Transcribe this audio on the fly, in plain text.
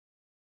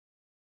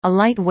A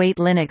lightweight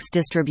Linux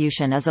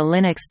distribution is a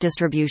Linux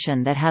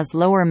distribution that has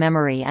lower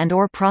memory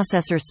and/or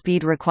processor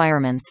speed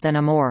requirements than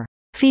a more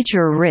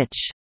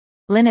feature-rich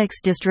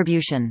Linux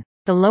distribution.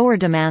 The lower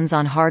demands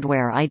on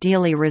hardware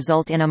ideally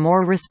result in a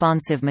more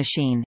responsive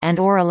machine,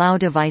 and/or allow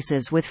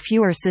devices with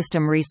fewer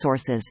system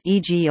resources,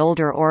 e.g.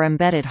 older or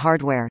embedded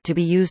hardware, to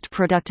be used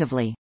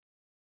productively.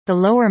 The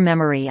lower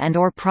memory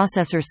and/or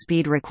processor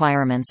speed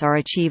requirements are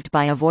achieved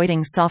by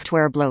avoiding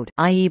software bloat,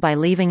 i.e. by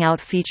leaving out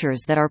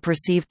features that are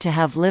perceived to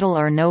have little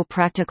or no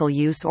practical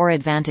use or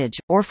advantage,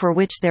 or for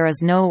which there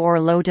is no or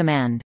low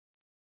demand.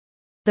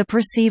 The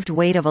perceived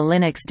weight of a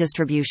Linux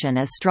distribution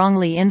is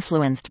strongly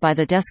influenced by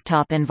the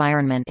desktop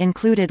environment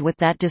included with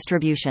that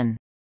distribution.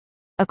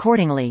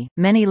 Accordingly,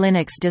 many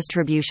Linux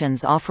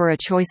distributions offer a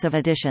choice of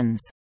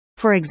editions.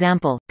 For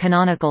example,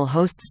 Canonical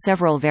hosts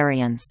several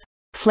variants,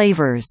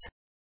 flavors,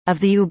 of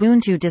the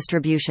Ubuntu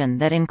distribution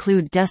that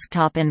include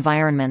desktop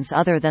environments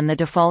other than the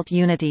default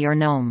Unity or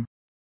GNOME.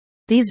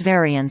 These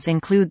variants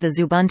include the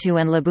Xubuntu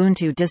and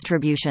Lubuntu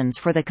distributions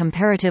for the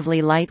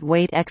comparatively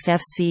lightweight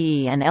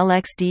XFCE and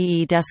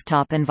LXDE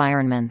desktop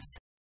environments.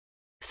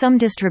 Some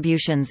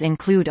distributions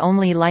include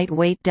only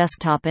lightweight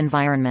desktop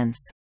environments.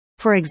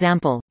 For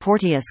example,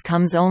 Porteous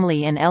comes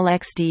only in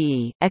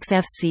LXDE,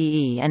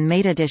 XFCE and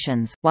Mate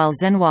editions, while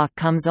Zenwalk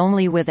comes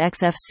only with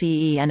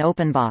XFCE and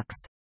OpenBox.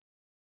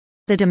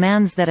 The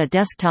demands that a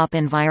desktop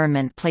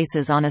environment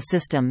places on a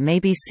system may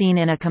be seen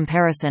in a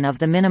comparison of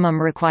the minimum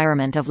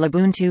requirement of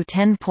Lubuntu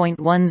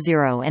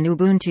 10.10 and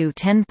Ubuntu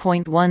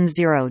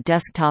 10.10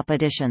 desktop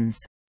editions.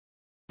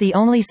 The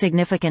only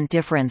significant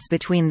difference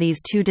between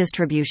these two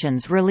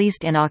distributions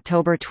released in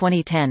October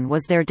 2010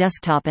 was their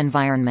desktop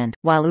environment.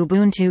 While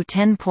Ubuntu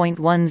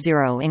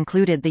 10.10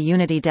 included the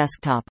Unity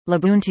desktop,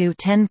 Lubuntu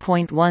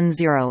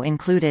 10.10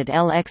 included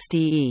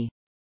LXDE.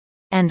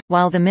 And,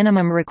 while the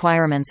minimum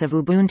requirements of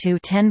Ubuntu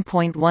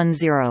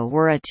 10.10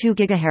 were a 2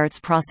 GHz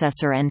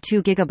processor and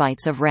 2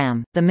 GB of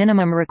RAM, the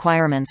minimum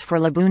requirements for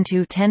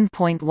Lubuntu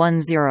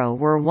 10.10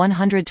 were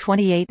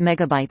 128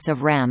 MB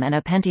of RAM and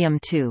a Pentium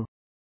 2.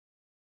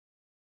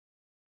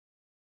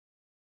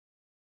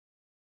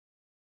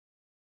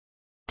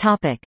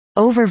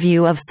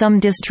 Overview of some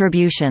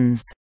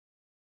distributions.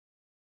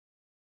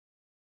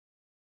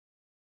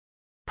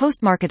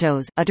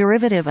 Postmarketos, a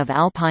derivative of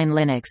Alpine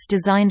Linux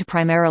designed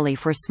primarily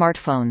for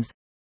smartphones.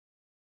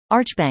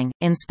 Archbang,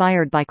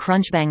 inspired by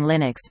Crunchbang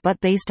Linux but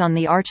based on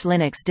the Arch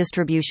Linux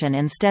distribution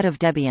instead of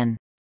Debian.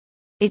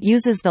 It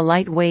uses the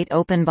lightweight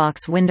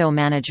OpenBox window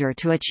manager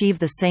to achieve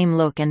the same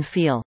look and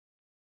feel.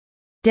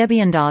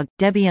 DebianDog,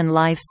 Debian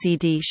Live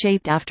CD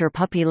shaped after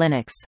Puppy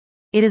Linux.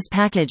 It is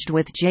packaged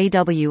with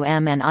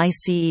JWM and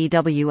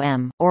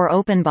ICEWM, or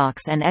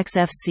OpenBox and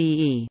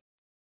XFCE.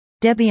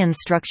 Debian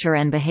structure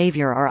and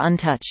behavior are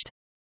untouched.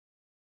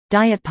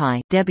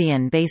 DietPi,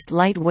 Debian-based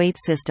lightweight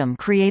system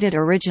created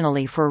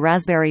originally for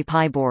Raspberry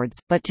Pi boards,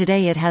 but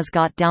today it has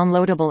got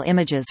downloadable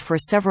images for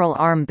several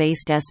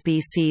ARM-based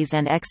SBCs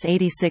and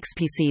x86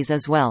 PCs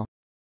as well.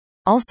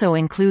 Also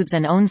includes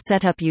an own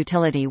setup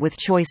utility with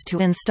choice to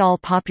install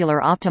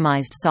popular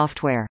optimized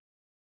software.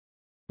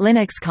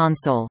 Linux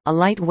Console, a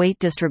lightweight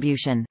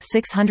distribution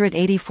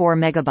 684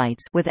 MB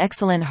with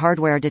excellent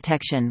hardware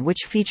detection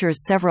which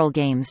features several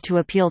games to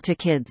appeal to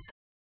kids.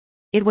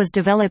 It was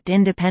developed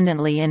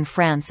independently in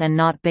France and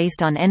not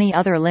based on any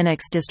other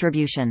Linux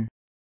distribution.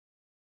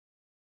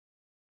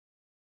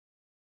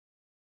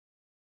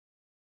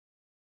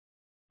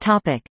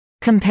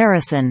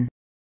 Comparison.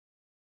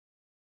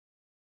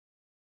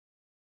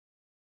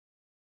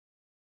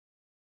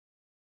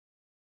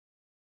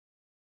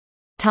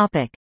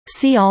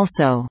 See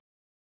also: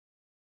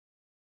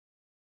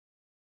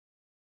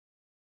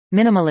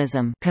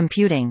 minimalism,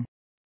 computing;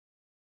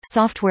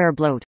 software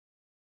bloat;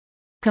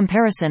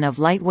 comparison of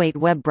lightweight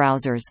web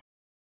browsers;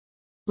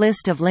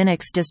 list of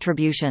Linux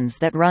distributions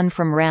that run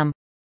from RAM;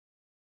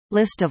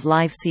 list of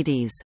live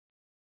CDs.